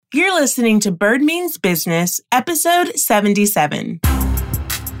You're listening to Bird Means Business, episode 77.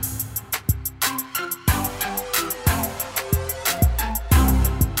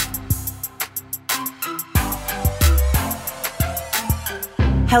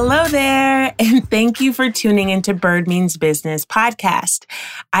 Hello there, and thank you for tuning into Bird Means Business podcast.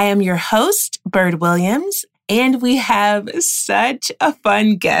 I am your host, Bird Williams, and we have such a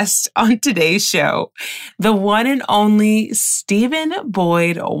fun guest on today's show, the one and only Stephen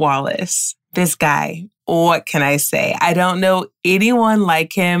Boyd Wallace. This guy, what can I say? I don't know anyone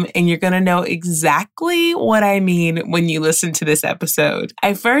like him, and you're going to know exactly what I mean when you listen to this episode.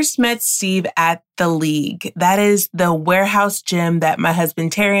 I first met Steve at The League. That is the warehouse gym that my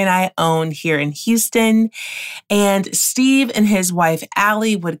husband Terry and I own here in Houston. And Steve and his wife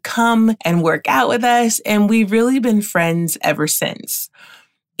Allie would come and work out with us, and we've really been friends ever since.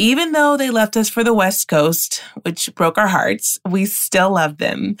 Even though they left us for the West Coast, which broke our hearts, we still love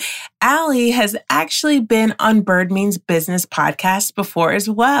them. Allie has actually been on Bird Means Business podcast before as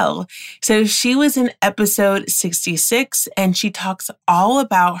well. So she was in episode 66, and she talks all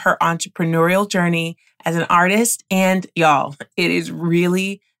about her entrepreneurial journey as an artist. And y'all, it is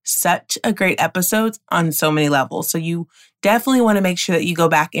really such a great episode on so many levels. So you definitely want to make sure that you go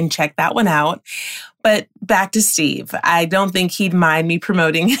back and check that one out. But back to Steve. I don't think he'd mind me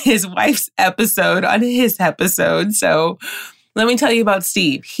promoting his wife's episode on his episode. So let me tell you about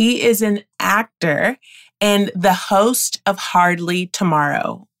Steve. He is an actor and the host of Hardly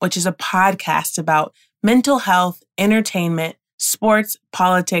Tomorrow, which is a podcast about mental health, entertainment, sports,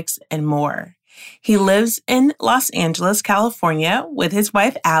 politics, and more. He lives in Los Angeles, California with his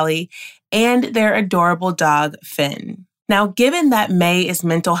wife, Allie, and their adorable dog, Finn. Now, given that May is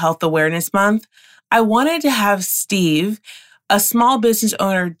Mental Health Awareness Month, I wanted to have Steve, a small business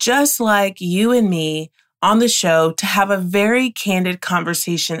owner just like you and me, on the show to have a very candid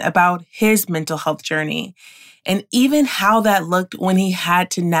conversation about his mental health journey and even how that looked when he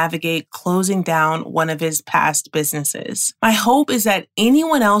had to navigate closing down one of his past businesses. My hope is that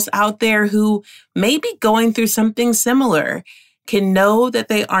anyone else out there who may be going through something similar can know that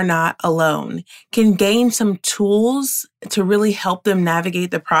they are not alone, can gain some tools to really help them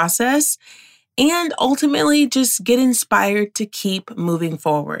navigate the process, and ultimately just get inspired to keep moving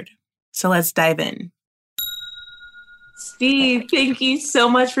forward. So let's dive in. Steve, thank you so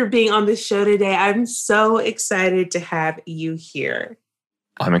much for being on the show today. I'm so excited to have you here.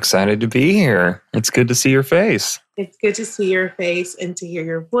 I'm excited to be here. It's good to see your face. It's good to see your face and to hear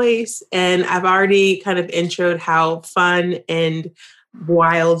your voice. And I've already kind of introed how fun and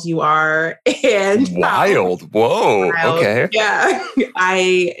wild you are. And wild. Whoa. Wild. Okay. Yeah.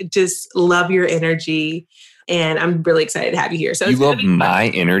 I just love your energy. And I'm really excited to have you here. So you love my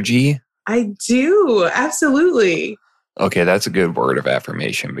energy? I do. Absolutely. Okay, that's a good word of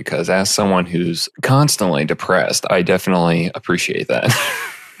affirmation because as someone who's constantly depressed, I definitely appreciate that.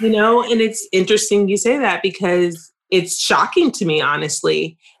 And it's interesting you say that because it's shocking to me,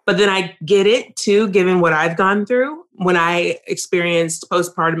 honestly. But then I get it too, given what I've gone through when I experienced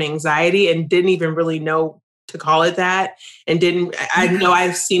postpartum anxiety and didn't even really know to call it that. I know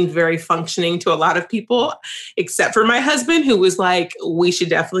I've seemed very functioning to a lot of people, except for my husband, who was like, we should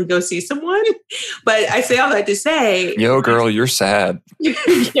definitely go see someone. But I say all that to say, yo, girl, you're sad.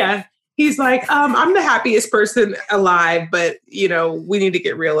 Yeah. He's like, I'm the happiest person alive, but we need to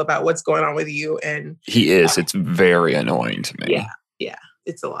get real about what's going on with you. And he is. It's very annoying to me. Yeah.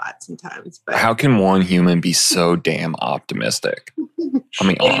 It's a lot sometimes. But how can one human be so damn optimistic? I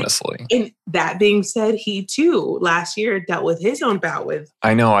mean, honestly. And that being said, he too last year dealt with his own bout with.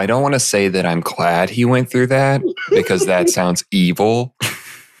 I know. I don't want to say that I'm glad he went through that because that sounds evil.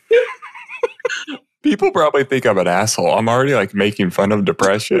 People probably think I'm an asshole. I'm already making fun of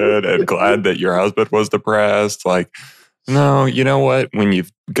depression and glad that your husband was depressed. No, you know what? When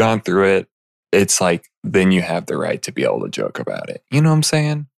you've gone through it, it's then you have the right to be able to joke about it. You know what I'm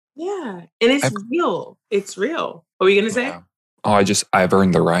saying? Yeah. And it's real. It's real. What were you going to say? Yeah. Oh, I've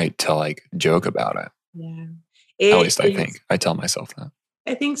earned the right to joke about it. Yeah. At least I think. I tell myself that.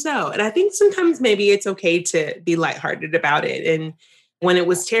 I think so. And I think sometimes maybe it's okay to be lighthearted about it. And when it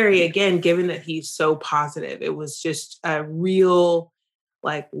was Terry, again, given that he's so positive, it was just a real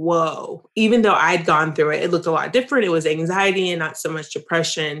whoa. Even though I'd gone through it, it looked a lot different. It was anxiety and not so much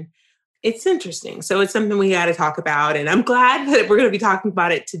depression. It's interesting. So it's something we got to talk about. And I'm glad that we're going to be talking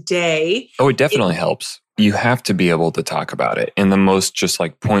about it today. Oh, it definitely helps. You have to be able to talk about it in the most just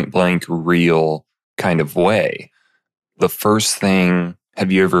point blank, real kind of way. The first thing,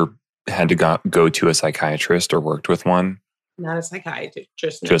 have you ever had to go to a psychiatrist or worked with one? Not a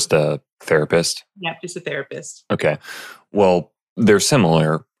psychiatrist. No. Just a therapist? Yeah, just a therapist. Okay. Well, they're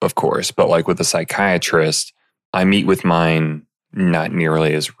similar of course, but like with a psychiatrist, I meet with mine not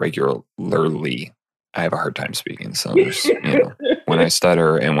nearly as regularly. I have a hard time speaking. So there's, when I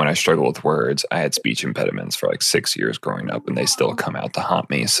stutter and when I struggle with words, I had speech impediments for like 6 years growing up and they still come out to haunt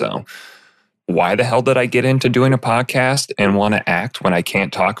me. So why the hell did I get into doing a podcast and want to act when I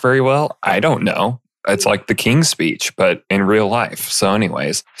can't talk very well? I don't know. It's like the King's Speech, but in real life. So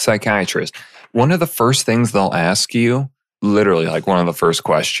anyways, psychiatrist, one of the first things they'll ask you, literally like one of the first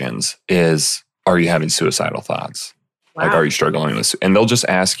questions is, are you having suicidal thoughts? Wow. Like, are you struggling with, and they'll just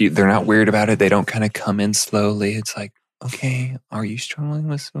ask you, they're not weird about it. They don't kind of come in slowly. It's like, okay, are you struggling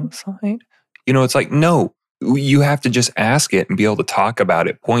with suicide? It's like, no, you have to just ask it and be able to talk about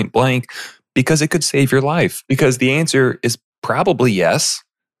it point blank because it could save your life because the answer is probably yes.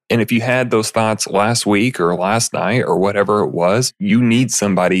 And if you had those thoughts last week or last night or whatever it was, you need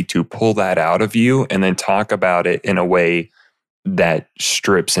somebody to pull that out of you and then talk about it in a way that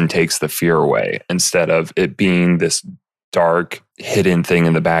strips and takes the fear away instead of it being this dark, hidden thing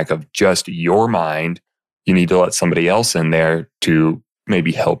in the back of just your mind. You need to let somebody else in there to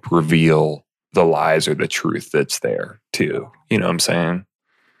maybe help reveal the lies or the truth that's there too. You know what I'm saying?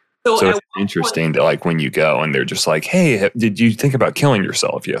 So it's interesting that like when you go and they're just like, hey, did you think about killing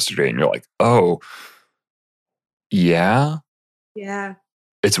yourself yesterday? And you're like, oh, yeah. Yeah.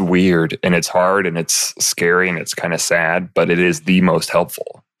 It's weird and it's hard and it's scary and it's kind of sad, but it is the most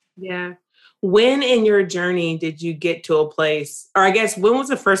helpful. Yeah. When in your journey did you get to a place, or I guess when was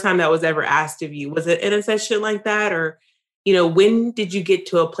the first time that was ever asked of you? Was it in a session like that? Or, when did you get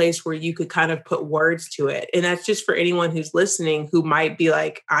to a place where you could kind of put words to it? And that's just for anyone who's listening who might be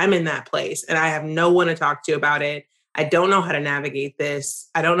like, I'm in that place and I have no one to talk to about it. I don't know how to navigate this.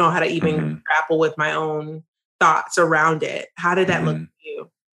 I don't know how to even grapple with my own thoughts around it. How did that look for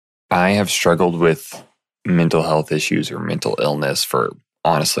you? I have struggled with mental health issues or mental illness for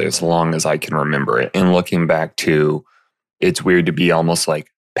honestly as long as I can remember it. And looking back to, it's weird to be almost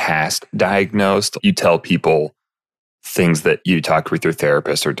like past diagnosed. You tell people things that you talked with your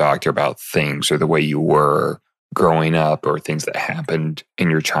therapist or doctor about things or the way you were growing up or things that happened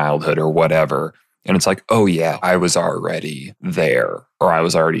in your childhood or whatever. And it's like, oh yeah, I was already there or I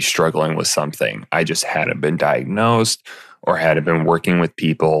was already struggling with something. I just hadn't been diagnosed or hadn't been working with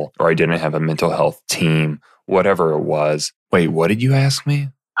people or I didn't have a mental health team, whatever it was. Wait, what did you ask me?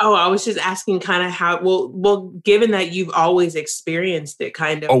 Oh, I was just asking kind of how, well, given that you've always experienced it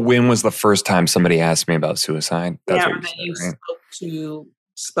kind of. Oh, when was the first time somebody asked me about suicide? That's what you said, right?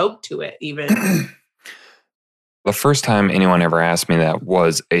 spoke to it even. The first time anyone ever asked me that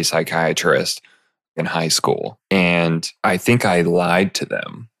was a psychiatrist in high school. And I think I lied to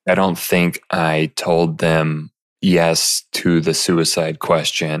them. I don't think I told them yes to the suicide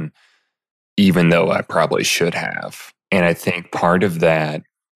question, even though I probably should have. And I think part of that,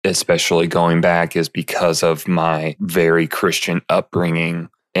 especially going back, is because of my very Christian upbringing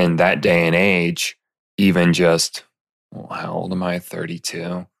in that day and age, even just, how old am I?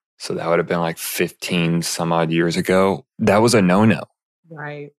 32. So that would have been like 15 some odd years ago. That was a no-no.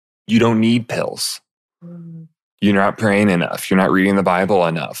 Right. You don't need pills. You're not praying enough. You're not reading the Bible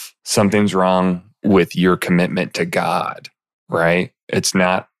enough. Something's wrong with your commitment to God, right? It's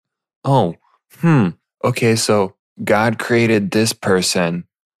not, okay, so God created this person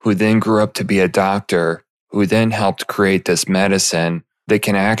who then grew up to be a doctor, who then helped create this medicine that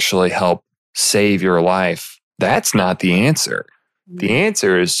can actually help save your life. That's not the answer. The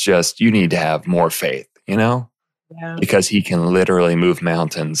answer is just you need to have more faith, because he can literally move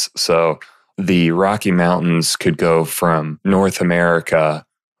mountains. So the Rocky Mountains could go from North America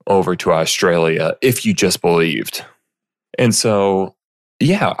over to Australia if you just believed. And so,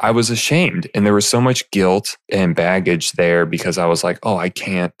 yeah, I was ashamed. And there was so much guilt and baggage there because I was like, oh, I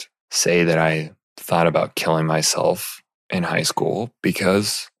can't say that I thought about killing myself in high school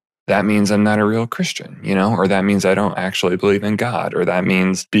because that means I'm not a real Christian, or that means I don't actually believe in God, or that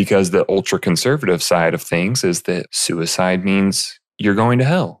means because the ultra conservative side of things is that suicide means you're going to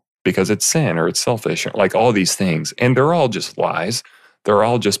hell because it's sin or it's selfish, like all these things. And they're all just lies. They're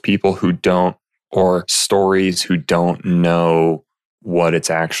all just people who don't, or stories who don't know what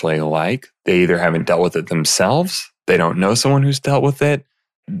it's actually like. They either haven't dealt with it themselves, they don't know someone who's dealt with it,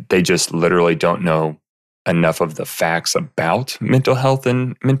 they just literally don't know enough of the facts about mental health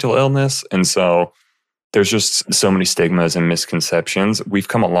and mental illness. And so there's just so many stigmas and misconceptions. We've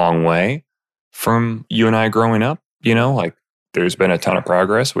come a long way from you and I growing up, like there's been a ton of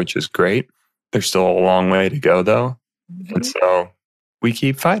progress, which is great. There's still a long way to go though. And so we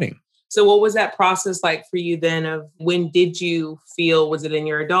keep fighting. So what was that process like for you then of when did you feel, was it in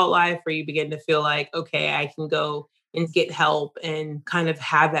your adult life where you began to feel like, okay, I can go and get help and kind of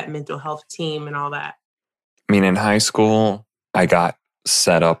have that mental health team and all that? I mean, in high school, I got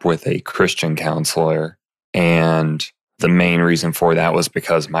set up with a Christian counselor. And the main reason for that was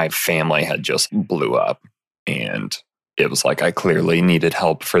because my family had just blew up. And it was like I clearly needed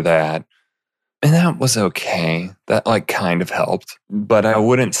help for that. And that was okay. That like kind of helped. But I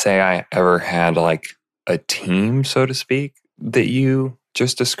wouldn't say I ever had like a team, so to speak, that you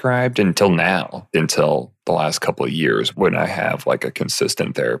just described until now, until the last couple of years when I have like a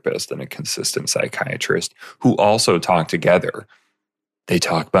consistent therapist and a consistent psychiatrist who also talk together. They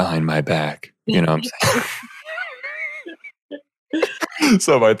talk behind my back, you know what I'm saying?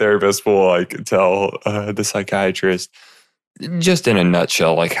 So my therapist will like tell the psychiatrist just in a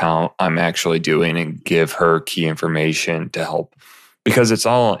nutshell, like how I'm actually doing and give her key information to help, because it's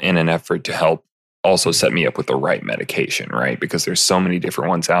all in an effort to help also set me up with the right medication, right? Because there's so many different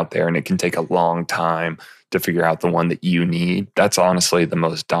ones out there and it can take a long time to figure out the one that you need. That's honestly the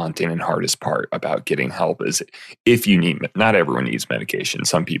most daunting and hardest part about getting help is if you need, not everyone needs medication.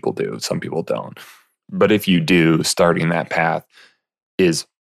 Some people do, some people don't. But if you do, starting that path is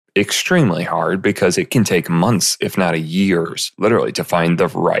extremely hard because it can take months, if not years, literally to find the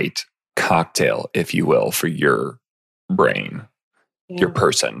right cocktail, if you will, for your brain, your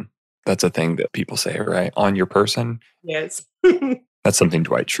person. That's a thing that people say, right? On your person. Yes. That's something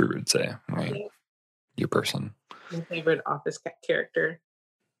Dwight Schrute would say, right? Yeah. Your person. My favorite Office character.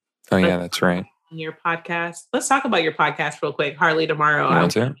 Oh, yeah, that's right. Your podcast. Let's talk about your podcast real quick. Hardly Tomorrow. You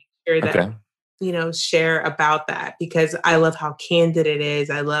want to? Share that, share about that because I love how candid it is.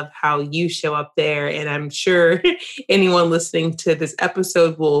 I love how you show up there. And I'm sure anyone listening to this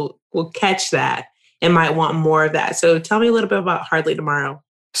episode will catch that and might want more of that. So tell me a little bit about Hardly Tomorrow.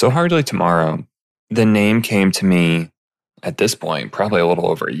 So Hardly Tomorrow, the name came to me at this point, probably a little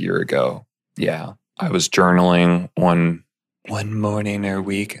over a year ago. Yeah. I was journaling one morning or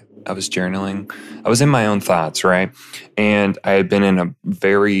week. I was journaling. I was in my own thoughts, right? And I had been in a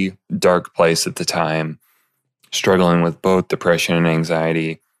very dark place at the time, struggling with both depression and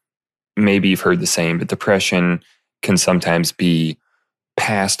anxiety. Maybe you've heard the same, but depression can sometimes be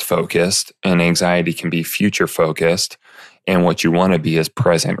past focused and anxiety can be future focused. And what you want to be is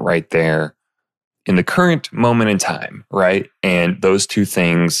present right there in the current moment in time, right? And those two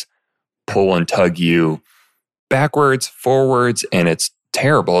things pull and tug you backwards, forwards, and it's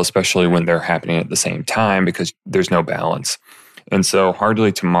terrible, especially when they're happening at the same time because there's no balance. And so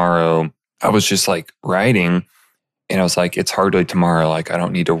Hardly Tomorrow, I was just like writing and I was like, it's hardly tomorrow. Like, I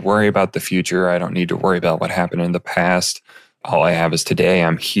don't need to worry about the future. I don't need to worry about what happened in the past. All I have is today.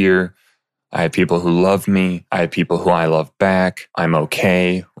 I'm here. I have people who love me. I have people who I love back. I'm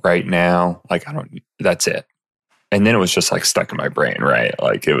okay right now. Like, that's it. And then it was just like stuck in my brain, right?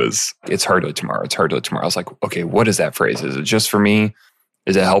 Like it's hardly tomorrow. It's hardly tomorrow. I was like, okay, what is that phrase? Is it just for me?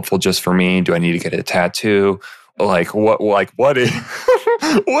 Is it helpful just for me? Do I need to get a tattoo? What is,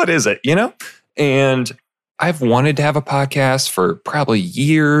 what is it, And I've wanted to have a podcast for probably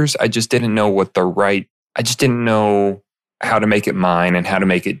years. I just didn't know I just didn't know how to make it mine and how to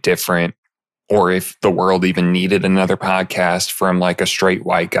make it different. Or if the world even needed another podcast from like a straight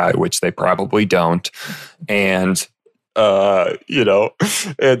white guy, which they probably don't. And, and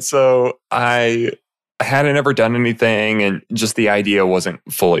so I hadn't ever done anything and just the idea wasn't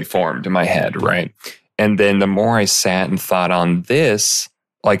fully formed in my head, right? And then the more I sat and thought on this,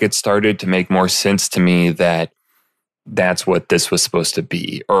 like it started to make more sense to me that that's what this was supposed to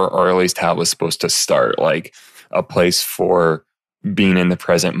be, or at least how it was supposed to start, like a place for being in the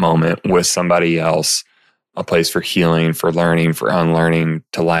present moment with somebody else, a place for healing, for learning, for unlearning,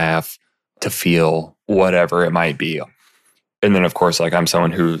 to laugh, to feel, whatever it might be. And then, of course, like I'm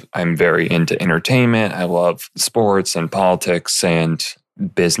very into entertainment. I love sports and politics and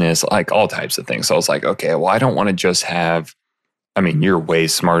business, like all types of things. So I was like, okay, well, I don't want to just you're way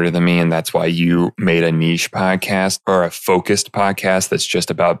smarter than me. And that's why you made a niche podcast or a focused podcast that's just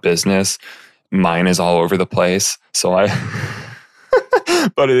about business. Mine is all over the place. So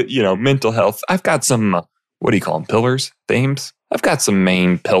but mental health, I've got some, what do you call them? Pillars, themes. I've got some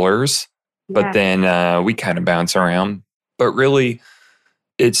main pillars, but then we kind of bounce around. But really,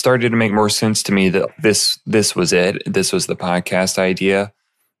 it started to make more sense to me that this was it. This was the podcast idea.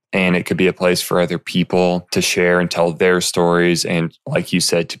 And it could be a place for other people to share and tell their stories. And like you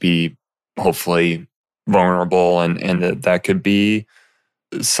said, to be hopefully vulnerable and that could be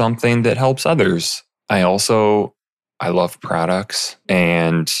something that helps others. I love products,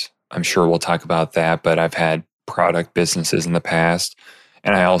 and I'm sure we'll talk about that, but I've had product businesses in the past.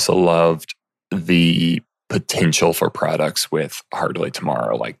 And I also loved the potential for products with Hardly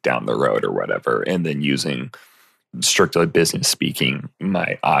Tomorrow, like down the road or whatever, and then using strictly business speaking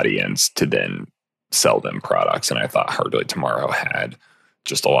my audience to then sell them products. And I thought Hardly Tomorrow had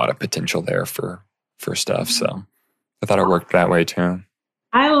just a lot of potential there for stuff. So I thought it worked that way too.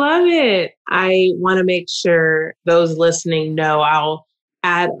 I love it. I want to make sure those listening know I'll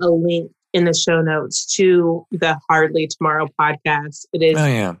add a link in the show notes to the Hardly Tomorrow podcast. It is. Oh,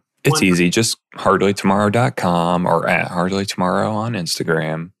 yeah. It's easy. Just hardlytomorrow.com or at Hardly Tomorrow on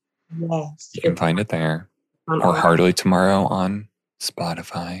Instagram. Yes. You can find it there. Or Hardly Tomorrow on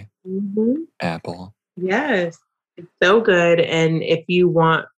Spotify, Apple. Yes. It's so good. And if you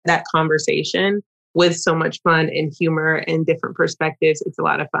want that conversation with so much fun and humor and different perspectives, it's a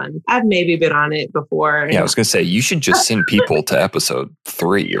lot of fun. I've maybe been on it before. Yeah, I was going to say, you should just send people to episode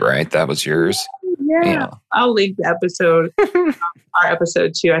 3, right? That was yours. Yeah. I'll link the episode, our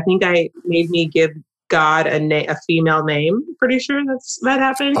episode 2. I think I made me give God a female name. Pretty sure that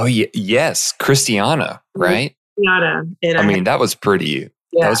happened. Oh, yeah. Yes. Christiana, right? Christiana. And I mean, that was pretty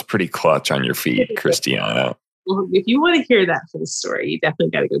clutch on your feet, Christiana. Well, if you want to hear that full story, you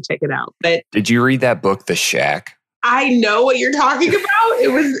definitely got to go check it out. But did you read that book, The Shack? I know what you're talking about.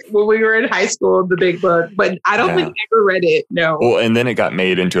 It was when we were in high school, the big book, but I don't think I ever read it. No. Well, and then it got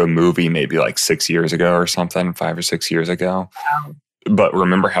made into a movie maybe like 6 years ago or something, 5 or 6 years ago. Wow. But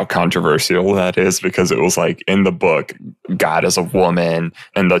remember how controversial that is, because it was like in the book, God is a woman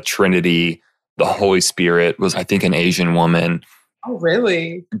and the Trinity, the Holy Spirit was, I think, an Asian woman. Oh,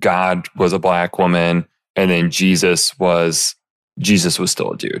 really? God was a Black woman. And then Jesus was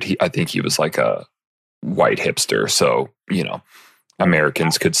still a dude. I think he was like a white hipster. So,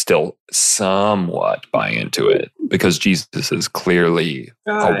 Americans could still somewhat buy into it because Jesus is clearly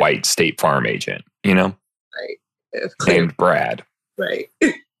a white State Farm agent, Right. Named Brad. Right.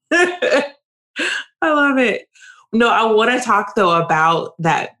 I love it. No, I want to talk though about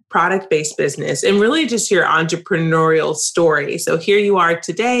that product-based business and really just your entrepreneurial story. So here you are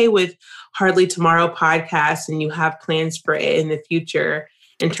today with Hardly Tomorrow podcast, and you have plans for it in the future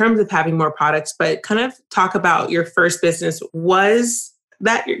in terms of having more products, but kind of talk about your first business. Was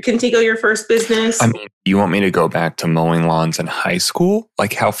that Contigo your first business? I mean, you want me to go back to mowing lawns in high school?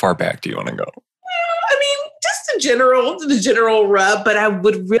 Like, how far back do you want to go? I mean, just the general rub, but I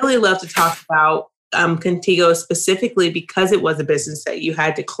would really love to talk about Contigo specifically because it was a business that you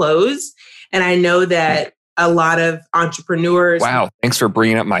had to close. And I know that a lot of entrepreneurs. Wow. Thanks for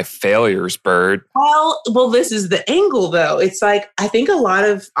bringing up my failures, Bird. Well, this is the angle though. It's like, I think a lot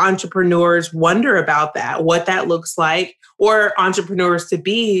of entrepreneurs wonder about that, what that looks like, or entrepreneurs to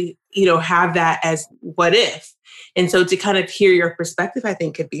be, have that as what if. And so to kind of hear your perspective, I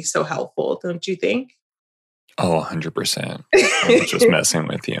think could be so helpful. Don't you think? Oh, 100%. I'm just messing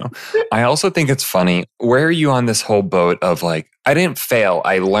with you. I also think it's funny. Where are you on this whole boat of like, I didn't fail,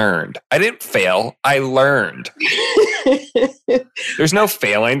 I learned. I didn't fail, I learned. There's no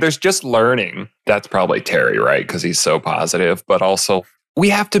failing, there's just learning. That's probably Terry, right? Because he's so positive. But also, we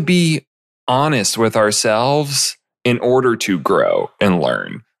have to be honest with ourselves in order to grow and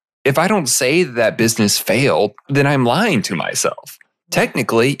learn. If I don't say that business failed, then I'm lying to myself.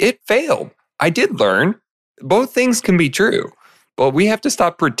 Technically, it failed. I did learn. Both things can be true, but we have to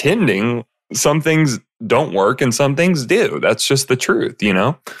stop pretending some things don't work and some things do. That's just the truth,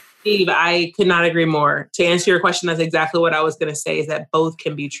 Steve, I could not agree more. To answer your question, that's exactly what I was going to say, is that both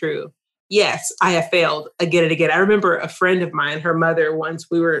can be true. Yes, I have failed again and again. I remember a friend of mine, her mother,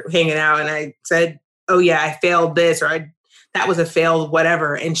 once we were hanging out and I said, oh yeah, I failed this, or that was a failed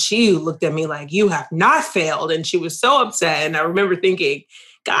whatever. And she looked at me like, you have not failed. And she was so upset. And I remember thinking,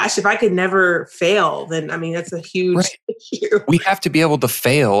 gosh, if I could never fail, then that's a huge issue. We have to be able to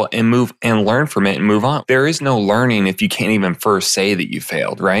fail and move and learn from it and move on. There is no learning if you can't even first say that you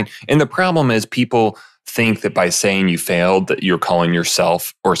failed, right? And the problem is people think that by saying you failed, that you're calling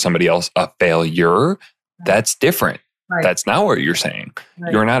yourself or somebody else a failure. That's different. Right. That's not what you're saying.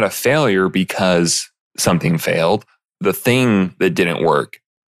 Right. You're not a failure because something failed. The thing that didn't work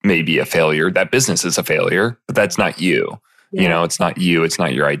may be a failure. That business is a failure, but that's not you. Yeah. It's not you. It's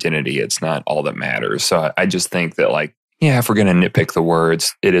not your identity. It's not all that matters. So I just think that if we're going to nitpick the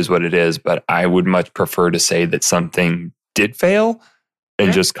words, it is what it is. But I would much prefer to say that something did fail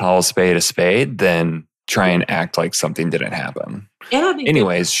and just call a spade than try and act like something didn't happen.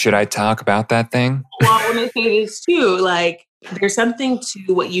 Anyways, should I talk about that thing? Well, I want to say this too. There's something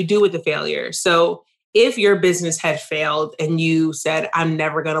to what you do with the failure. So if your business had failed and you said, I'm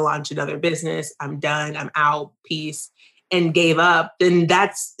never going to launch another business, I'm done, I'm out, peace, and gave up, then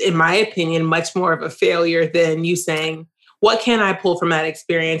that's, in my opinion, much more of a failure than you saying, what can I pull from that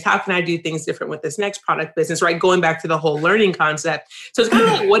experience? How can I do things different with this next product business, right? Going back to the whole learning concept. So it's kind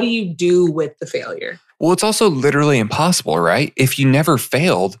of like, what do you do with the failure? Well, it's also literally impossible, right? If you never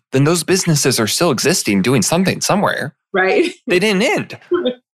failed, then those businesses are still existing, doing something somewhere. Right. They didn't end.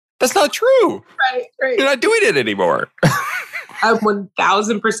 That's not true. Right. You're not doing it anymore. I'm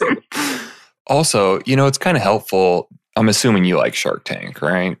 1000%. Also, it's kind of helpful. I'm assuming you like Shark Tank,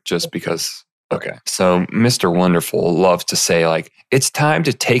 right? Just because. Okay. So Mr. Wonderful loves to say, like, it's time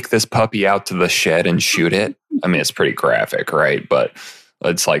to take this puppy out to the shed and shoot it. I mean, it's pretty graphic, right? But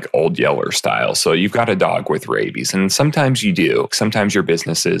it's like Old Yeller style. So you've got a dog with rabies, and sometimes you do. Sometimes your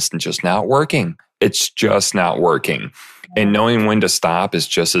business is just not working. It's just not working. And knowing when to stop is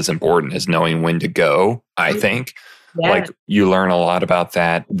just as important as knowing when to go, I think. Yeah. Like, you learn a lot about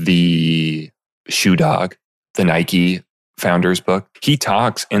that. The Shoe Dog, the Nike founder's book, he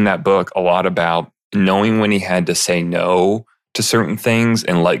talks in that book a lot about knowing when he had to say no to certain things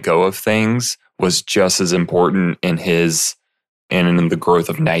and let go of things was just as important in his and in the growth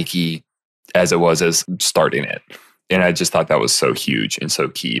of Nike as it was as starting it. And I just thought that was so huge and so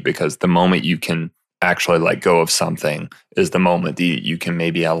key, because the moment you can actually let go of something is the moment that you can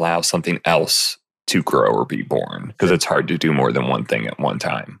maybe allow something else to grow or be born, because it's hard to do more than one thing at one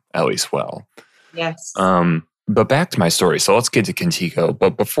time, at least well. Yes. But back to my story. So let's get to Contigo.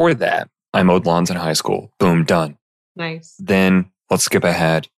 But before that, I mowed lawns in high school. Boom, done. Nice. Then let's skip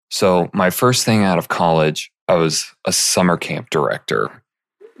ahead. So my first thing out of college, I was a summer camp director.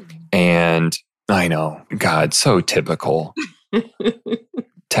 And I know, God, so typical.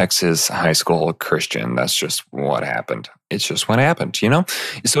 Texas high school Christian. That's just what happened. It's just what happened,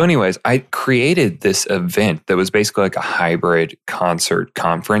 So anyways, I created this event that was basically like a hybrid concert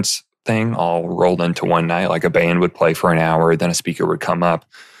conference thing all rolled into one night. Like, a band would play for an hour, then a speaker would come up.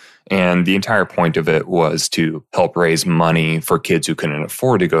 And the entire point of it was to help raise money for kids who couldn't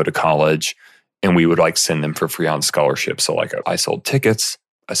afford to go to college. And we would like send them for free on scholarships. So like, I sold tickets,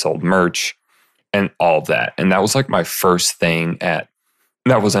 I sold merch, and all of that. And that was like my first thing that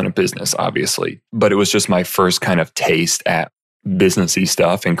wasn't a business, obviously, but it was just my first kind of taste at businessy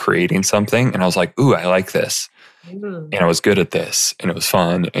stuff and creating something. And I was like, ooh, I like this. And I was good at this, and it was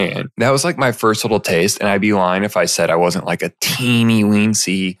fun. And that was like my first little taste. And I'd be lying if I said I wasn't like a teeny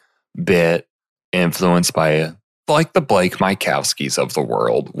weensy bit influenced by like the Blake Mykowskis of the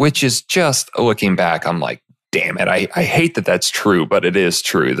world, which is just, looking back, I'm like, damn it. I hate that that's true, but it is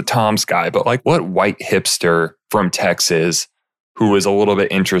true. The Tom's guy, but like, what white hipster from Texas who was a little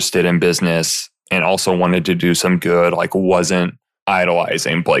bit interested in business and also wanted to do some good, like, wasn't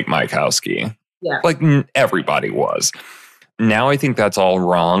idolizing Blake Mykowski? Yeah. Like, everybody was. Now I think that's all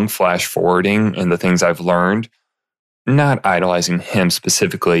wrong, flash forwarding, and the things I've learned, not idolizing him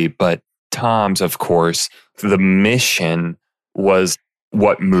specifically, but Tom's, of course, the mission was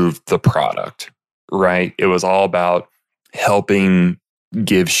what moved the product, right? It was all about helping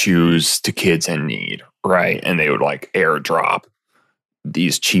give shoes to kids in need, right? And they would like airdrop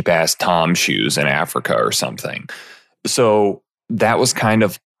these cheap ass Tom shoes in Africa or something. So that was kind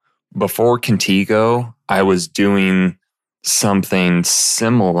of, before Contigo, I was doing something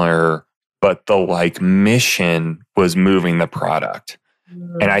similar, but the like mission was moving the product.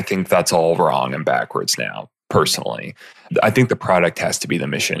 And I think that's all wrong and backwards now, personally. I think the product has to be the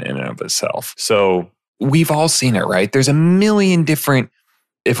mission in and of itself. So we've all seen it, right? There's a million different,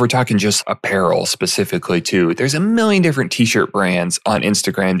 if we're talking just apparel specifically too, there's a million different t-shirt brands on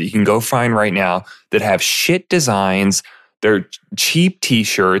Instagram that you can go find right now that have shit designs. They're cheap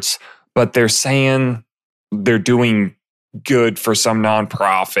t-shirts, but they're saying they're doing good for some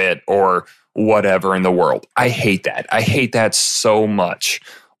nonprofit or whatever in the world. I hate that. I hate that so much.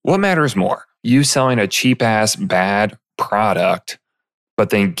 What matters more? You selling a cheap ass bad product, but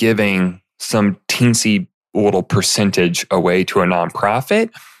then giving some teensy little percentage away to a nonprofit,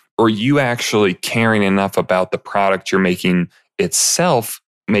 or you actually caring enough about the product you're making itself?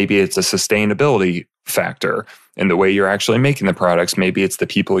 Maybe it's a sustainability factor in the way you're actually making the products. Maybe it's the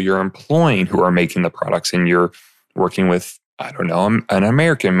people you're employing who are making the products, and you're working with, I don't know, an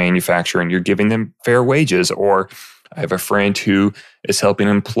American manufacturer, and you're giving them fair wages. Or I have a friend who is helping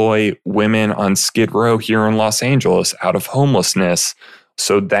employ women on Skid Row here in Los Angeles out of homelessness.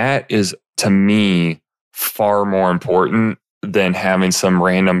 So that is, to me, far more important than having some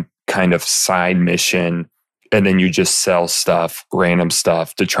random kind of side mission, and then you just sell stuff, random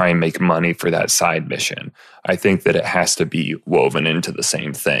stuff, to try and make money for that side mission. I think that it has to be woven into the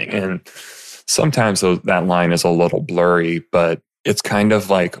same thing. And sometimes that line is a little blurry, but it's kind of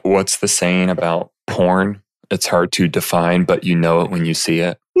like, what's the saying about porn? It's hard to define, but you know it when you see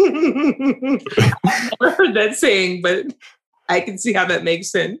it. I've never heard that saying, but I can see how that makes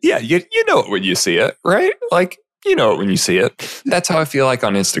sense. Yeah, you know it when you see it, right? Like, You know it when you see it. That's how I feel like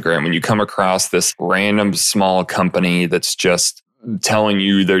on Instagram when you come across this random small company that's just telling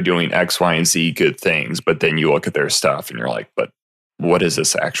you they're doing X, Y, and Z good things, but then you look at their stuff and you're like, but what is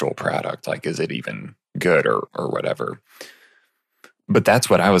this actual product? Like, is it even good or whatever? But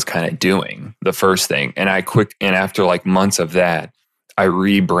that's what I was kind of doing, the first thing. And after like months of that, I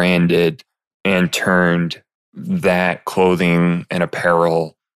rebranded and turned that clothing and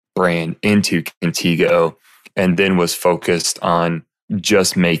apparel brand into Contigo, and then was focused on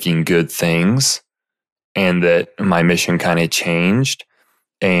just making good things. And that my mission kind of changed.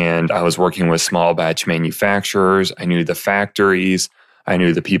 And I was working with small batch manufacturers. I knew the factories. I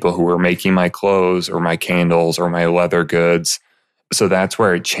knew the people who were making my clothes or my candles or my leather goods. So that's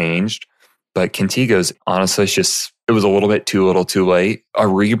where it changed. But Contigo's, honestly, it was a little bit too little too late. A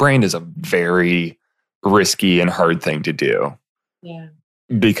rebrand is a very risky and hard thing to do. Yeah.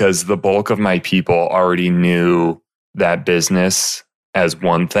 Because the bulk of my people already knew that business as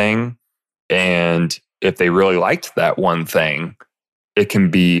one thing. And if they really liked that one thing, it can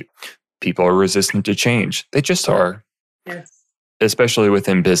be, people are resistant to change. They just are. Yes. Especially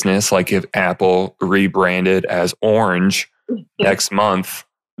within business. Like if Apple rebranded as Orange next month,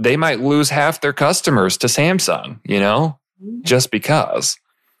 they might lose half their customers to Samsung, just because.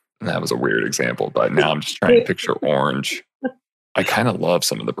 And that was a weird example, but now I'm just trying to picture Orange. I kind of love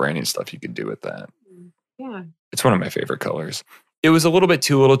some of the branding stuff you could do with that. Yeah. It's one of my favorite colors. It was a little bit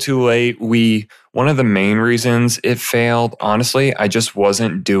too little too late. One of the main reasons it failed, honestly, I just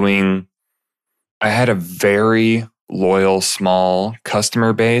wasn't I had a very loyal, small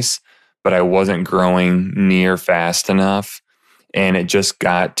customer base, but I wasn't growing near fast enough. And it just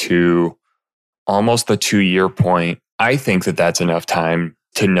got to almost the 2-year point. I think that that's enough time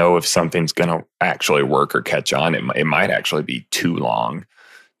to know if something's going to actually work or catch on. It might actually be too long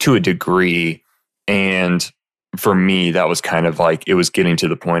to a degree. And for me, that was kind of like, it was getting to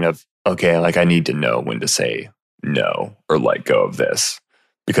the point of, okay, like I need to know when to say no or let go of this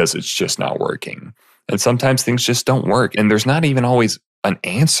because it's just not working. And sometimes things just don't work. And there's not even always an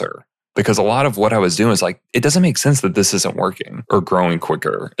answer, because a lot of what I was doing is like, it doesn't make sense that this isn't working or growing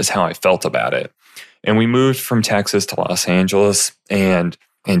quicker, is how I felt about it. And we moved from Texas to Los Angeles. And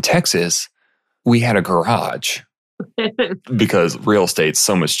in Texas, we had a garage because real estate's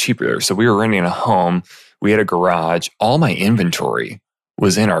so much cheaper there. So we were renting a home. We had a garage. All my inventory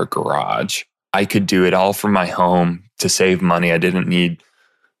was in our garage. I could do it all from my home to save money. I didn't need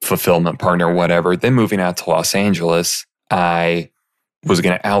fulfillment partner or whatever. Then moving out to Los Angeles, I was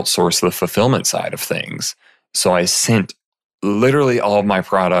going to outsource the fulfillment side of things. So I sent literally all of my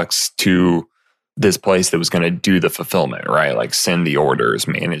products to this place that was going to do the fulfillment, right? Like send the orders,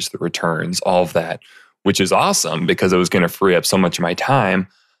 manage the returns, all of that, which is awesome because it was going to free up so much of my time.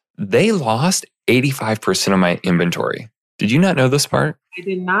 They lost 85% of my inventory. Did you not know this part? I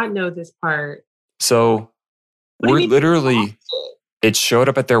did not know this part. So we're literally, it showed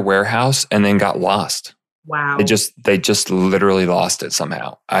up at their warehouse and then got lost. Wow. They just literally lost it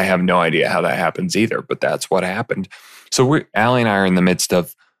somehow. I have no idea how that happens either, but that's what happened. So Allie and I are in the midst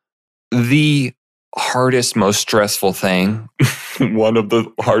of the hardest, most stressful thing, one of the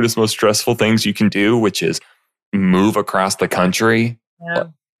hardest, most stressful things you can do, which is move across the country,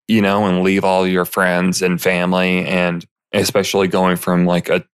 and leave all your friends and family, and especially going from like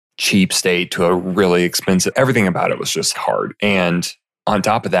a cheap state to a really expensive, everything about it was just hard. And on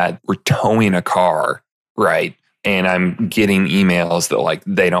top of that, we're towing a car, right? And I'm getting emails that like,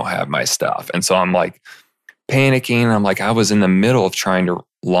 they don't have my stuff. And so I'm like panicking. I'm like, I was in the middle of trying to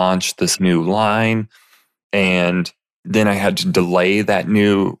launch this new line. And then I had to delay that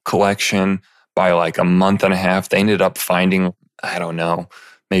new collection by like a month and a half. They ended up finding, I don't know,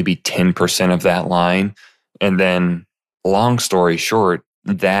 maybe 10% of that line. And then long story short,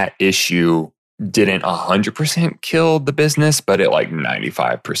 that issue didn't 100% kill the business, but it like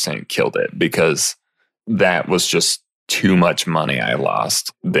 95% killed it because that was just too much money I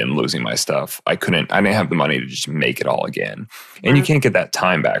lost than losing my stuff. I didn't have the money to just make it all again. And you can't get that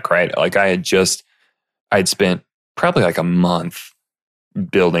time back, right? Like I'd spent probably like a month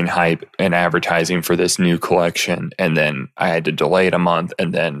building hype and advertising for this new collection. And then I had to delay it a month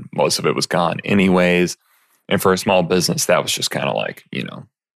and then most of it was gone anyways. And for a small business, that was just kind of like,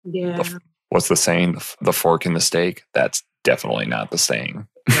 what's the saying? The fork in the steak? That's definitely not the saying.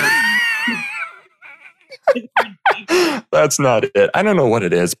 That's not it. I don't know what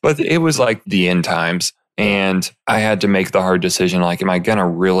it is, but it was like the end times. And I had to make the hard decision. Like, am I going to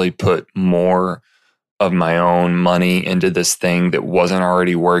really put more of my own money into this thing that wasn't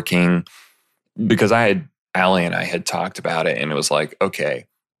already working? Because Allie and I had talked about it and it was like, okay,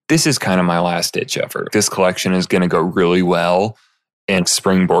 this is kind of my last ditch effort. This collection is going to go really well and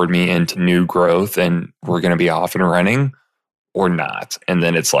springboard me into new growth, and we're going to be off and running or not. And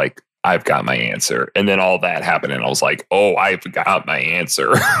then it's like, I've got my answer. And then all that happened. And I was like, oh, I've got my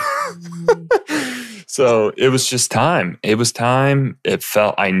answer. So it was just time. It was time. It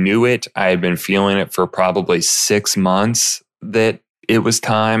felt, I knew it. I had been feeling it for probably 6 months that it was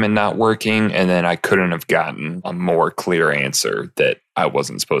time and not working. And then I couldn't have gotten a more clear answer that I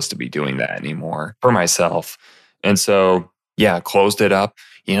wasn't supposed to be doing that anymore for myself. And so, yeah, closed it up.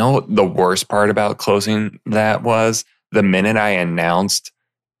 You know, the worst part about closing that was the minute I announced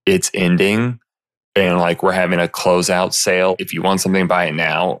it's ending and like we're having a closeout sale. If you want something, buy it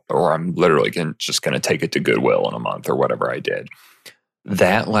now, or I'm literally just going to take it to Goodwill in a month or whatever I did.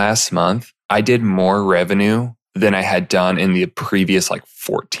 That last month, I did more revenue than I had done in the previous like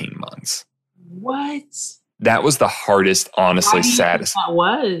 14 months. What? That was the hardest, honestly, saddest. That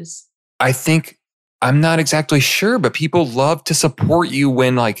was. I think, I'm not exactly sure, but people love to support you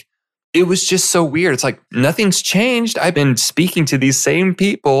when like, it was just so weird. It's like, nothing's changed. I've been speaking to these same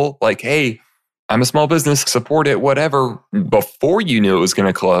people like, hey, I'm a small business, support it, whatever, before you knew it was going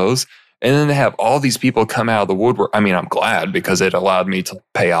to close. And then to have all these people come out of the woodwork. I mean, I'm glad because it allowed me to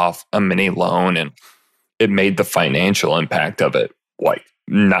pay off a mini loan and it made the financial impact of it like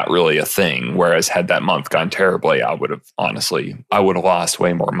not really a thing. Whereas had that month gone terribly, I would have lost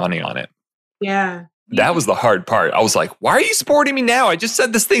way more money on it. Yeah. That was the hard part. I was like, why are you supporting me now? I just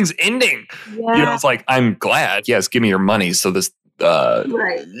said this thing's ending. Yeah. You know, it's like, I'm glad. Yes, give me your money so this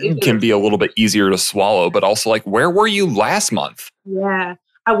can be a little bit easier to swallow. But also like, where were you last month? Yeah.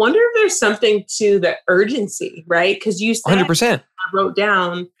 I wonder if there's something to the urgency, right? Because you said, 100%. I wrote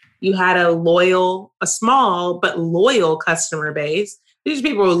down, you had a small but loyal customer base. These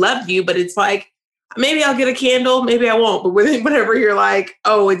people who loved you, but it's like, maybe I'll get a candle, maybe I won't. But whenever you're like,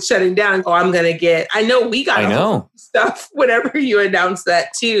 oh, it's shutting down, oh, I'm going to get, I know we got stuff whenever you announced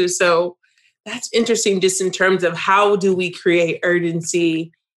that too. So that's interesting just in terms of how do we create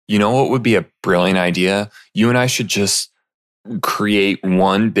urgency? You know what would be a brilliant idea? You and I should just create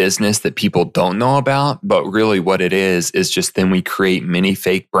one business that people don't know about, but really what it is just then we create mini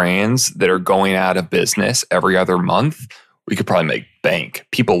fake brands that are going out of business every other month. We could probably make bank.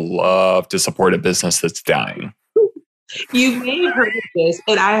 People love to support a business that's dying. You may have heard of this,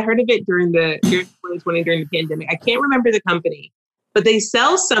 and I heard of it during 2020, during the pandemic. I can't remember the company, but they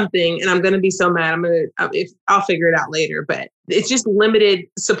sell something, and I'm going to be so mad. I'll figure it out later, but it's just limited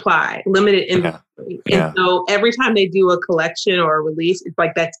supply, limited inventory. Yeah. And so every time they do a collection or a release, it's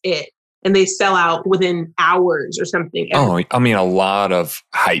like, that's it. And they sell out within hours or something. Oh, I mean, a lot of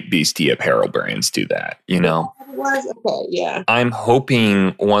hype beastie apparel brands do that, you know? Okay, yeah. I'm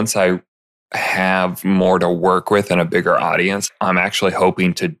hoping once I have more to work with and a bigger audience, I'm actually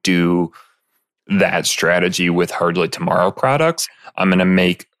hoping to do that strategy with Hardly Tomorrow products. I'm going to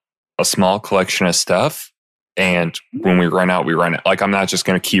make a small collection of stuff. And when we run out, we run out. Like, I'm not just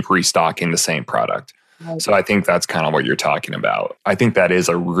going to keep restocking the same product. So I think that's kind of what you're talking about. I think that is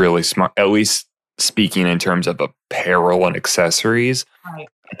a really smart, at least speaking in terms of apparel and accessories. Right.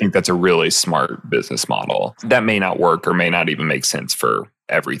 I think that's a really smart business model. That may not work or may not even make sense for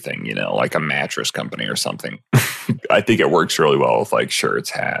everything, you know, like a mattress company or something. I think it works really well with like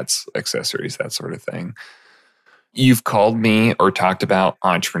shirts, hats, accessories, that sort of thing. You've called me or talked about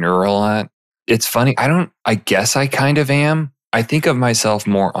entrepreneur a lot. It's funny. I guess I kind of am. I think of myself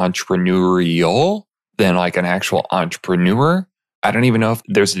more entrepreneurial than like an actual entrepreneur. I don't even know if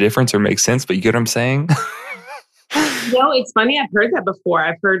there's a difference or makes sense, but you get what I'm saying? No, it's funny. I've heard that before.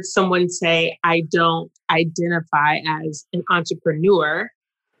 I've heard someone say, I don't identify as an entrepreneur,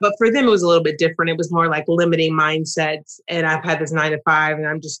 but for them, it was a little bit different. It was more like limiting mindsets. And I've had this 9 to 5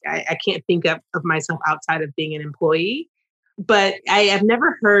 and I can't think of myself outside of being an employee. But I have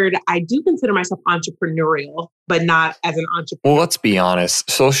never heard, I do consider myself entrepreneurial, but not as an entrepreneur. Well, let's be honest.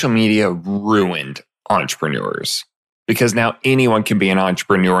 Social media ruined entrepreneurs because now anyone can be an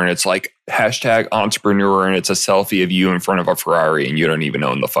entrepreneur and it's like hashtag entrepreneur and it's a selfie of you in front of a Ferrari and you don't even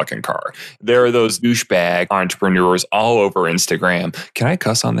own the fucking car. There are those douchebag entrepreneurs all over Instagram. Can I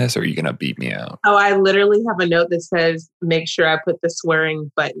cuss on this or are you going to beat me out? Oh, I literally have a note that says, make sure I put the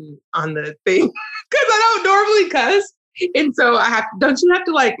swearing button on the thing because I don't normally cuss. And so don't you have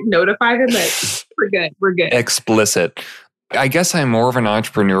to like notify them that we're good. Explicit. I guess I'm more of an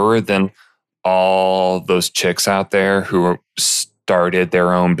entrepreneur than all those chicks out there who started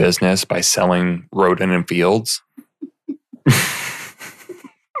their own business by selling rodent and fields.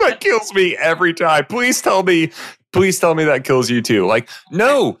 That kills me every time. Please tell me that kills you too. Like,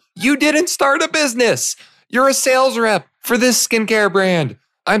 no, you didn't start a business. You're a sales rep for this skincare brand.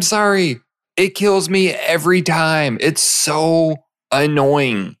 I'm sorry. It kills me every time. It's so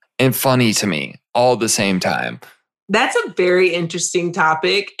annoying and funny to me all at the same time. That's a very interesting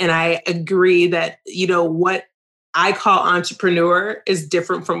topic. And I agree that, what I call entrepreneur is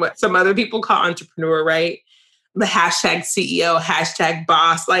different from what some other people call entrepreneur, right? The hashtag CEO, hashtag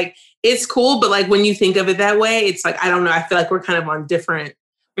boss. Like, it's cool, but like when you think of it that way, it's like, I don't know. I feel like we're kind of on different.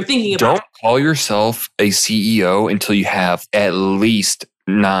 We're thinking about. Don't call yourself a CEO until you have at least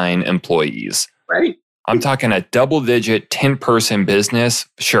 9 employees. Right. I'm talking a double-digit 10-person business.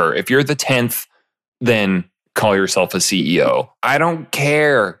 Sure, if you're the 10th, then call yourself a CEO. I don't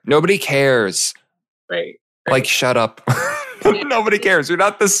care. Nobody cares. Right. Like, shut up. Nobody cares. You're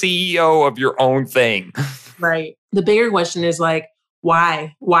not the CEO of your own thing. Right. The bigger question is like,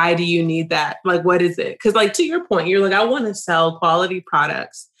 why? Why do you need that? Like, what is it? Because like, to your point, you're like, I want to sell quality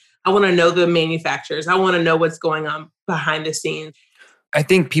products. I want to know the manufacturers. I want to know what's going on behind the scenes. I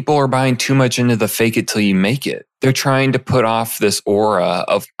think people are buying too much into the fake it till you make it. They're trying to put off this aura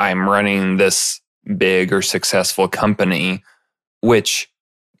of I'm running this big or successful company, which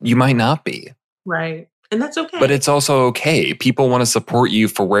you might not be. Right. And that's okay. But it's also okay. People want to support you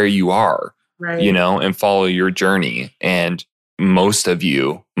for where you are, right, and follow your journey. And most of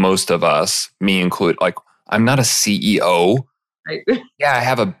us, me included, like, I'm not a CEO. Right. Yeah, I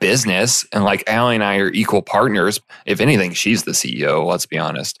have a business, and like Allie and I are equal partners. If anything, she's the CEO, let's be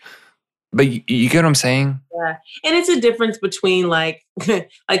honest. But you get what I'm saying? Yeah. And it's a difference between like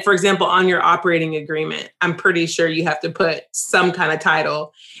for example, on your operating agreement, I'm pretty sure you have to put some kind of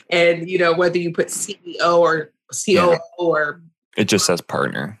title, and whether you put CEO or COO or it just says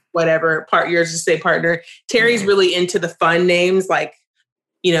partner, whatever yours just say partner. Terry's really into the fun names, like,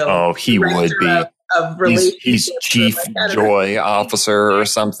 oh, he would be. Of he's chief joy officer or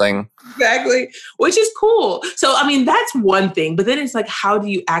something. Exactly. Which is cool. So, I mean, that's one thing, but then it's like, how do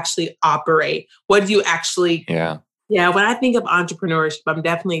you actually operate? What do you actually? Yeah. When I think of entrepreneurship, I'm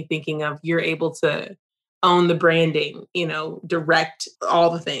definitely thinking of you're able to own the branding, direct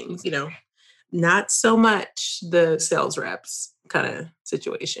all the things, not so much the sales reps kind of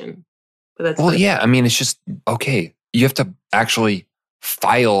situation. But that's I mean, it's just, okay, you have to actually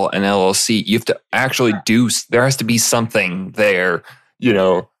file an LLC. You have to actually there has to be something there,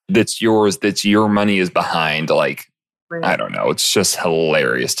 that's yours, that's your money is behind. Like, right. I don't know. It's just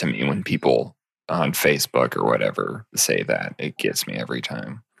hilarious to me when people on Facebook or whatever say that. It gets me every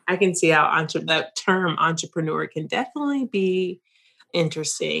time. I can see how that term entrepreneur can definitely be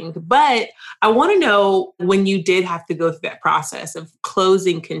interesting. But I want to know, when you did have to go through that process of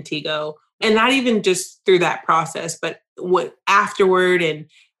closing Contigo, and not even just through that process, but what afterward, and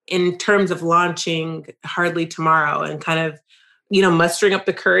in terms of launching Hardly Tomorrow and kind of, mustering up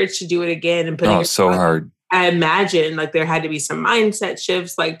the courage to do it again and putting so hard. I imagine like there had to be some mindset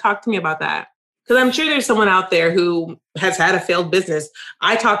shifts. Like, talk to me about that. Because I'm sure there's someone out there who has had a failed business.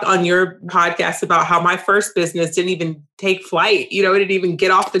 I talked on your podcast about how my first business didn't even take flight. It didn't even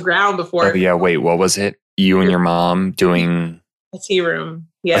get off the ground before. Oh, yeah. Wait, what was it? You and your mom doing a tea room.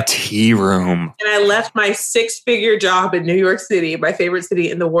 Yeah. A tea room. And I left my 6-figure job in New York City, my favorite city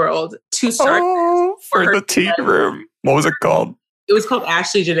in the world, to start for the tea room. What was it called? It was called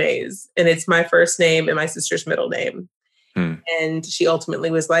Ashley Janae's, and it's my first name and my sister's middle name. And she ultimately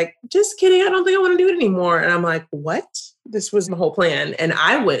was like, just kidding. I don't think I want to do it anymore. And I'm like, what? This was my whole plan. And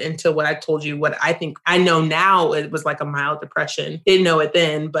I went into what I told you, what I think I know now. It was like a mild depression. Didn't know it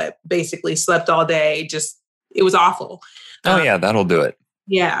then, but basically slept all day. It was awful. Oh yeah, that'll do it.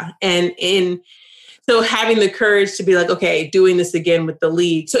 Yeah. And so having the courage to be like, okay, doing this again with the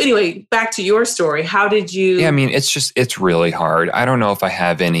league. So anyway, back to your story. How did you? Yeah, I mean, it's really hard. I don't know if I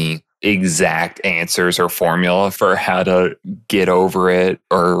have any exact answers or formula for how to get over it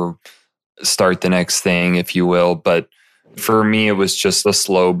or start the next thing, if you will. But for me, it was just a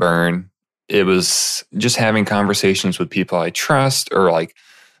slow burn. It was just having conversations with people I trust, or like,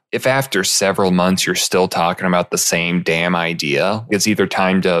 if after several months you're still talking about the same damn idea, it's either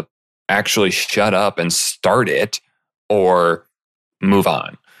time to actually shut up and start it or move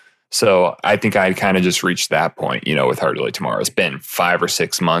on. So I think I kind of just reached that point, with Hardly Tomorrow. It's been 5 or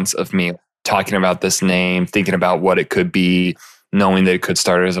 6 months of me talking about this name, thinking about what it could be, knowing that it could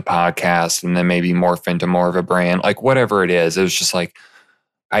start as a podcast and then maybe morph into more of a brand, like whatever it is. It was just like,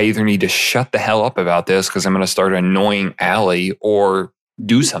 I either need to shut the hell up about this because I'm going to start annoying Allie, or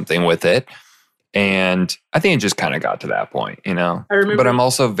do something with it. And I think it just kind of got to that point, But I'm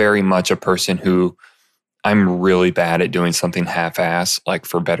also very much a person who, I'm really bad at doing something half-ass, like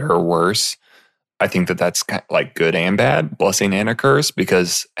for better or worse. I think that that's kind of like good and bad, blessing and a curse,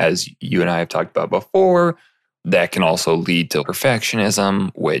 because as you and I have talked about before, that can also lead to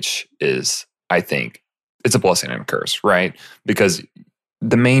perfectionism, which is, I think, it's a blessing and a curse, right? Because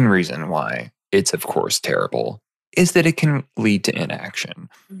the main reason why it's, of course, terrible is that it can lead to inaction.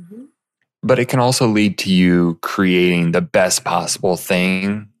 Mm-hmm. But it can also lead to you creating the best possible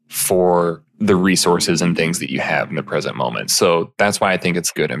thing for the resources and things that you have in the present moment. So that's why I think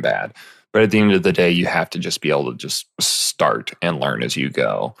it's good and bad. But at the end of the day, you have to just be able to just start and learn as you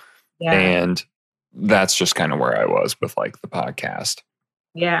go. Yeah. And that's just kind of where I was with like the podcast.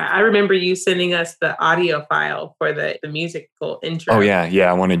 Yeah, I remember you sending us the audio file for the musical intro. Oh, yeah. Yeah,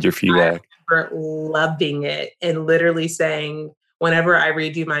 I wanted your feedback. I remember loving it and literally saying, whenever I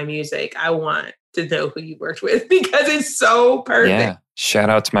redo my music, I want to know who you worked with because it's so perfect. Yeah. Shout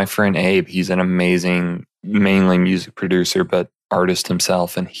out to my friend Abe. He's an amazing, mainly music producer, but artist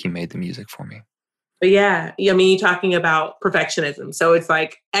himself, and he made the music for me. But yeah, I mean, you're talking about perfectionism. So it's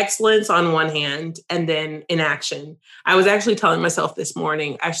like excellence on one hand and then inaction. I was actually telling myself this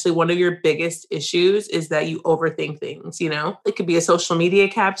morning, actually, one of your biggest issues is that you overthink things, you know? It could be a social media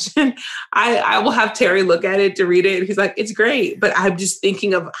caption. I will have Terry look at it to read it. And he's like, it's great. But I'm just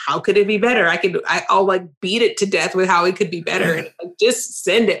thinking of how could it be better? I'll like beat it to death with how it could be better. And like, just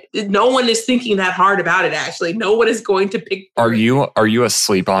send it. No one is thinking that hard about it, actually. No one is going to pick. Are you a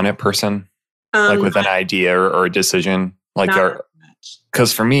sleep on it person? Like with an idea or a decision? Like,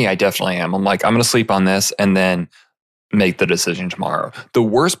 because for me, I definitely am. I'm like, I'm going to sleep on this and then make the decision tomorrow. The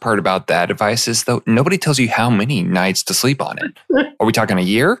worst part about that advice is, though, nobody tells you how many nights to sleep on it. Are we talking a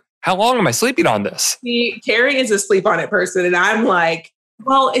year? How long am I sleeping on this? See, Terry is a sleep on it person. And I'm like,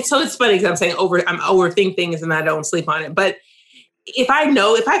 well, it's funny because I'm saying I'm overthink things and I don't sleep on it. But if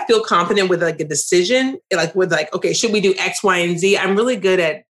I feel confident with like a decision, like with like, okay, should we do X, Y, and Z? I'm really good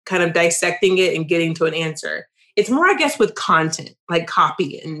at kind of dissecting it and getting to an answer. It's more, I guess, with content, like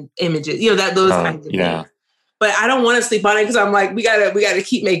copy and images, those kinds of things. But I don't want to sleep on it because I'm like, we gotta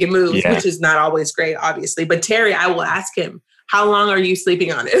keep making moves, which is not always great, obviously. But Terry, I will ask him, how long are you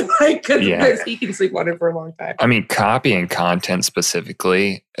sleeping on it? Because he can sleep on it for a long time. I mean, copy and content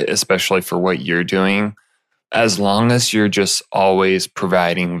specifically, especially for what you're doing, as long as you're just always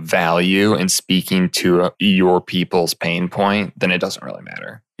providing value and speaking to your people's pain point, then it doesn't really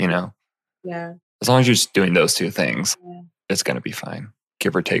matter, you know? Yeah. As long as you're just doing those two things, it's going to be fine.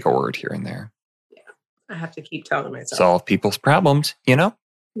 Give or take a word here and there. Yeah. I have to keep telling myself. Solve people's problems, you know?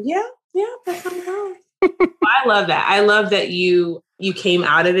 Yeah. That's how it goes. I love that. I love that you came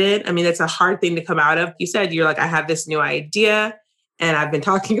out of it. I mean, it's a hard thing to come out of. You said you're like, I have this new idea. And I've been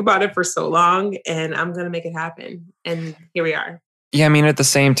talking about it for so long and I'm going to make it happen. And here we are. Yeah. I mean, at the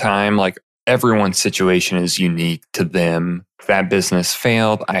same time, like everyone's situation is unique to them. That business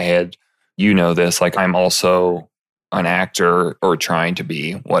failed. This, like I'm also an actor or trying to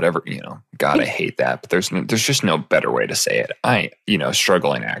be whatever, God, I hate that. But there's just no better way to say it.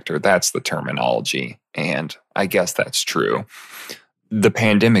 Struggling actor, that's the terminology. And I guess that's true. The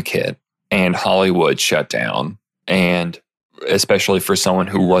pandemic hit and Hollywood shut down, and especially for someone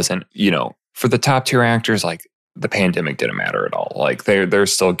who wasn't, for the top tier actors, like the pandemic didn't matter at all. Like they're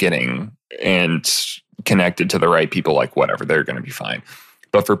still getting and connected to the right people, like whatever, they're going to be fine.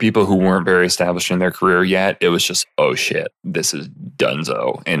 But for people who weren't very established in their career yet, it was just, oh shit, this is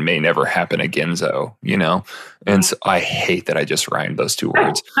dunzo and may never happen again-zo, And so I hate that I just rhymed those two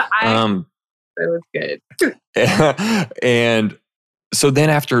words. That was good. And so then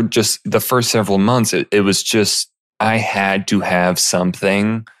after just the first several months, it was just, I had to have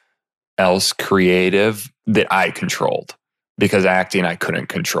something else creative that I controlled, because acting I couldn't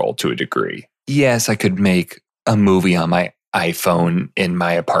control to a degree. Yes, I could make a movie on my iPhone in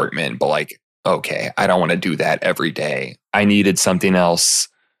my apartment, but like, okay, I don't want to do that every day. I needed something else,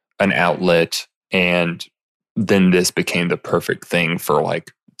 an outlet. And then this became the perfect thing for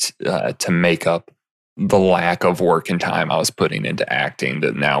like to make up the lack of work and time I was putting into acting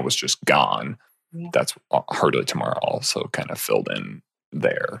that now was just gone. Yeah. That's Hardly Tomorrow also kind of filled in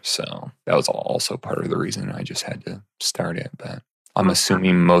there. So that was also part of the reason I just had to start it. But I'm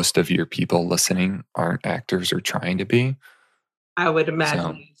assuming most of your people listening aren't actors or trying to be. I would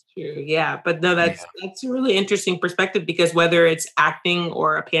imagine it's true. Yeah. But no, that's a really interesting perspective, because whether it's acting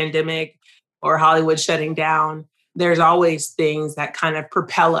or a pandemic or Hollywood shutting down, there's always things that kind of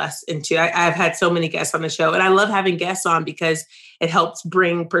propel us into. I've had so many guests on the show, and I love having guests on because it helps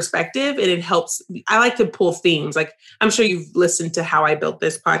bring perspective, and it helps. I like to pull themes. Like, I'm sure you've listened to How I Built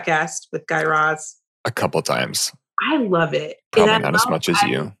This podcast with Guy Raz a couple times. I love it. Probably not as much as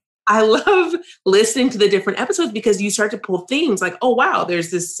you. I love listening to the different episodes because you start to pull themes like, oh, wow,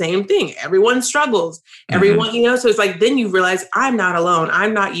 there's this same thing. Everyone struggles. Everyone, so it's like, then you realize I'm not alone.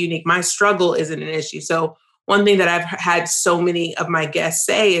 I'm not unique. My struggle isn't an issue. So one thing that I've had so many of my guests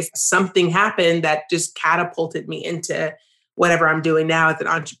say is something happened that just catapulted me into whatever I'm doing now as an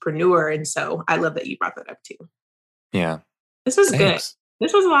entrepreneur. And so I love that you brought that up too. Yeah. This was good.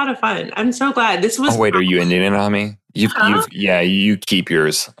 This was a lot of fun. I'm so glad. This was. Oh, wait, are you ending it on me? You keep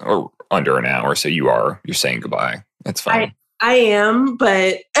yours under an hour. So you're saying goodbye. That's fine. I am,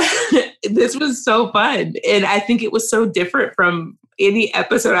 but this was so fun. And I think it was so different from any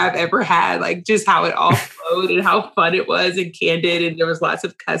episode I've ever had, like just how it all flowed and how fun it was and candid. And there was lots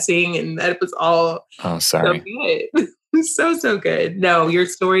of cussing and that was all so good. So good. No, your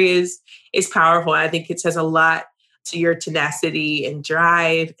story is powerful. I think it says a lot to your tenacity and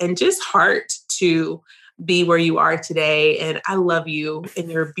drive and just heart to be where you are today. And I love you and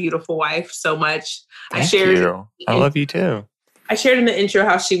your beautiful wife so much. Thank you. I love you too. I shared in the intro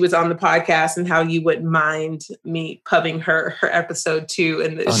how she was on the podcast and how you wouldn't mind me pubbing her episode too.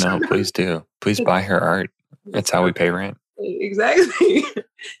 In the show. No, please do. Please buy her art. That's how we pay rent. Exactly.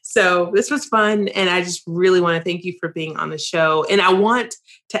 So this was fun. And I just really want to thank you for being on the show. And I want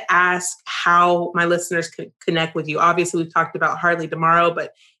to ask how my listeners can connect with you. Obviously, we've talked about Hardly Tomorrow,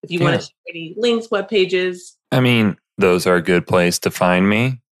 but if you want to share any links, web pages. I mean, those are a good place to find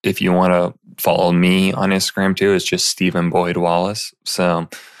me. If you want to follow me on Instagram too, it's just Stephen Boyd Wallace. So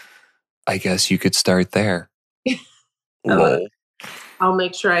I guess you could start there. Lol. I'll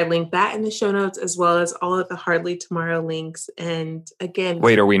make sure I link that in the show notes as well as all of the Hardly Tomorrow links. And again,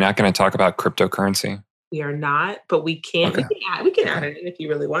 wait, are we not going to talk about cryptocurrency? We are not, but we can. Okay. We can add it in if you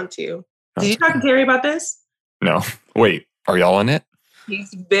really want to. Did you talk to Terry about this? No. Wait, are y'all in it?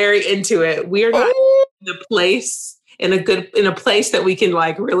 He's very into it. We are not in a place in a place that we can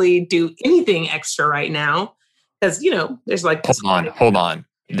like really do anything extra right now. Because, there's like... Hold on.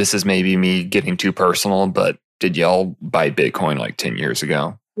 This is maybe me getting too personal, but did y'all buy Bitcoin like 10 years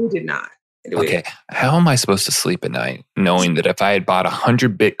ago? We did not. Okay. How am I supposed to sleep at night knowing that if I had bought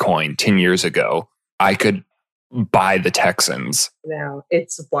 100 Bitcoin 10 years ago, I could buy the Texans? No,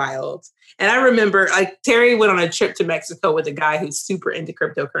 it's wild. And I remember like Terry went on a trip to Mexico with a guy who's super into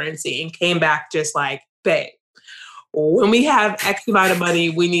cryptocurrency and came back just like, babe, when we have X amount of money,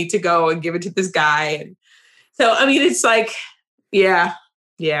 we need to go and give it to this guy. And so, I mean, it's like, yeah,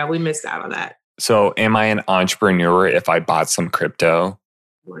 we missed out on that. So am I an entrepreneur if I bought some crypto?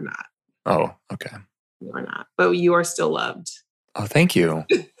 We're not. Oh, okay. You are not, but you are still loved. Oh, thank you.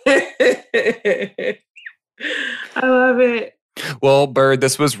 I love it. Well, Bird,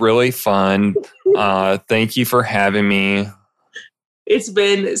 this was really fun. Thank you for having me. It's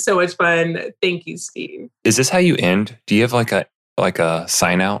been so much fun. Thank you, Steve. Is this how you end? Do you have like a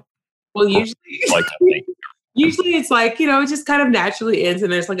sign out? Well, usually it's like, it just kind of naturally ends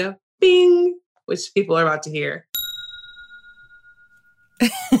and there's like a bing, which people are about to hear.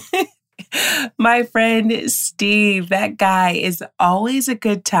 My friend Steve, that guy is always a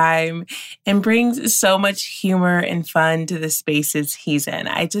good time and brings so much humor and fun to the spaces he's in.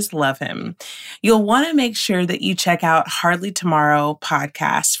 I just love him. You'll want to make sure that you check out Hardly Tomorrow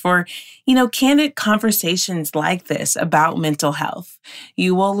podcast for, candid conversations like this about mental health.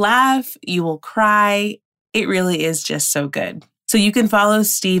 You will laugh, you will cry. It really is just so good. So you can follow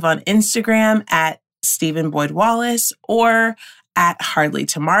Steve on Instagram at Stephen Boyd Wallace or at Hardly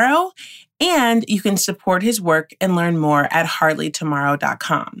Tomorrow. And you can support his work and learn more at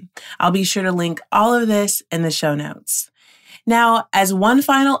hardlytomorrow.com. I'll be sure to link all of this in the show notes. Now, as one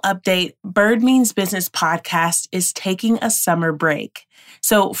final update, Bird Means Business podcast is taking a summer break.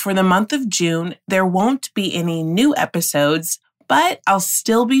 So for the month of June, there won't be any new episodes, but I'll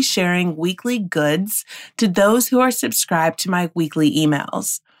still be sharing weekly goods to those who are subscribed to my weekly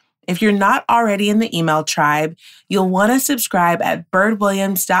emails. If you're not already in the email tribe, you'll want to subscribe at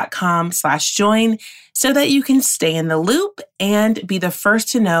birdwilliams.com/join so that you can stay in the loop and be the first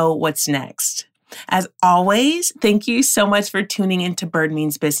to know what's next. As always, thank you so much for tuning into Bird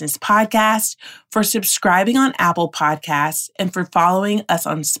Means Business podcast, for subscribing on Apple Podcasts, and for following us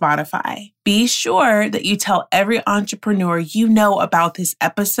on Spotify. Be sure that you tell every entrepreneur you know about this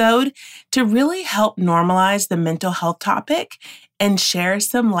episode to really help normalize the mental health topic and share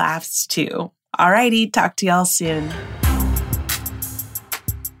some laughs too. Alrighty, talk to y'all soon.